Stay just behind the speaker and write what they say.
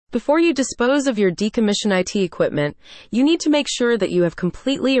Before you dispose of your decommissioned IT equipment, you need to make sure that you have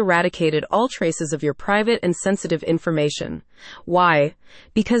completely eradicated all traces of your private and sensitive information. Why?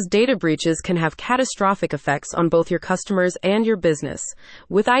 Because data breaches can have catastrophic effects on both your customers and your business.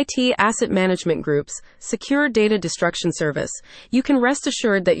 With IT Asset Management Group's Secure Data Destruction Service, you can rest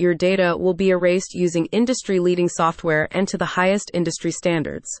assured that your data will be erased using industry-leading software and to the highest industry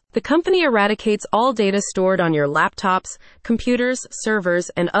standards. The company eradicates all data stored on your laptops, computers, servers,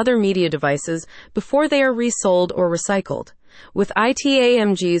 and other media devices before they are resold or recycled. With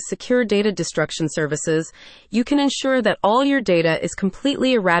ITAMG's Secure Data Destruction Services, you can ensure that all your data is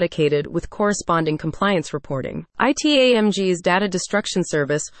completely eradicated with corresponding compliance reporting. ITAMG's Data Destruction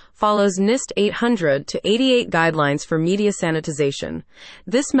Service follows NIST 800 to 88 guidelines for media sanitization.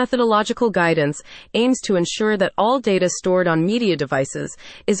 This methodological guidance aims to ensure that all data stored on media devices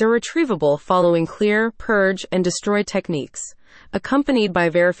is irretrievable following clear, purge, and destroy techniques. Accompanied by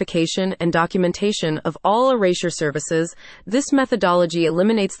verification and documentation of all erasure services, this methodology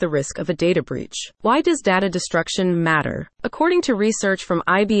eliminates the risk of a data breach. Why does data destruction matter? According to research from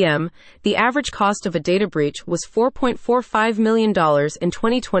IBM, the average cost of a data breach was $4.45 million in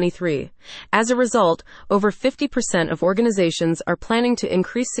 2023. As a result, over 50% of organizations are planning to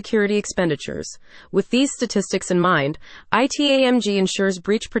increase security expenditures. With these statistics in mind, ITAMG ensures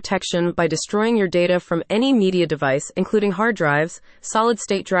breach protection by destroying your data from any media device, including hard drives,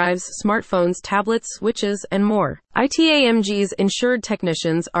 solid-state drives, smartphones, tablets, switches, and more. ITAMG's insured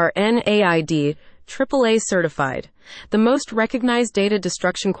technicians are NAID AAA certified, the most recognized data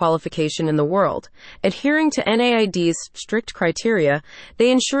destruction qualification in the world. Adhering to NAID's strict criteria, they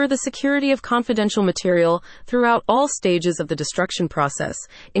ensure the security of confidential material throughout all stages of the destruction process,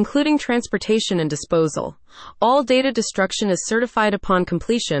 including transportation and disposal. All data destruction is certified upon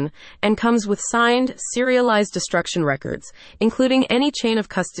completion and comes with signed, serialized destruction records, including any chain of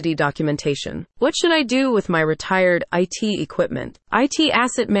custody documentation. What should I do with my retired IT equipment? IT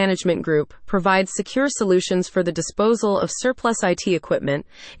Asset Management Group provides secure solutions for the disposal of surplus IT equipment,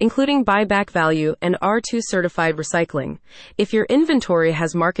 including buyback value and R2 certified recycling. If your inventory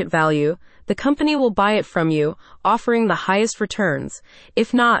has market value, the company will buy it from you, offering the highest returns.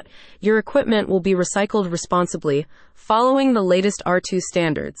 If not, your equipment will be recycled responsibly, following the latest R2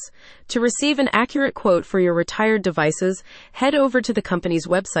 standards. To receive an accurate quote for your retired devices, head over to the company's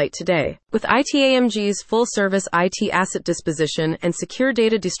website today. With ITAMG's full-service IT asset disposition and secure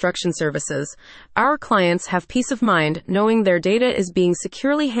data destruction services, our clients have peace of mind knowing their data is being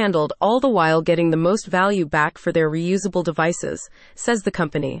securely handled, all the while getting the most value back for their reusable devices, says the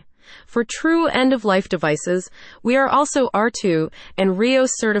company. For true end-of-life devices, we are also R2 and RIO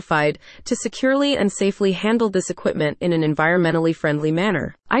certified to securely and safely handle this equipment in an environmentally friendly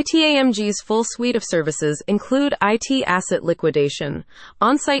manner. ITAMG's full suite of services include IT asset liquidation,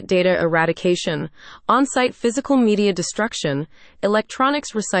 on-site data eradication, on-site physical media destruction,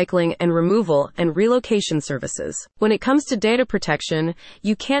 electronics recycling and removal, and relocation services. When it comes to data protection,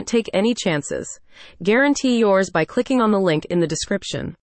 you can't take any chances. Guarantee yours by clicking on the link in the description.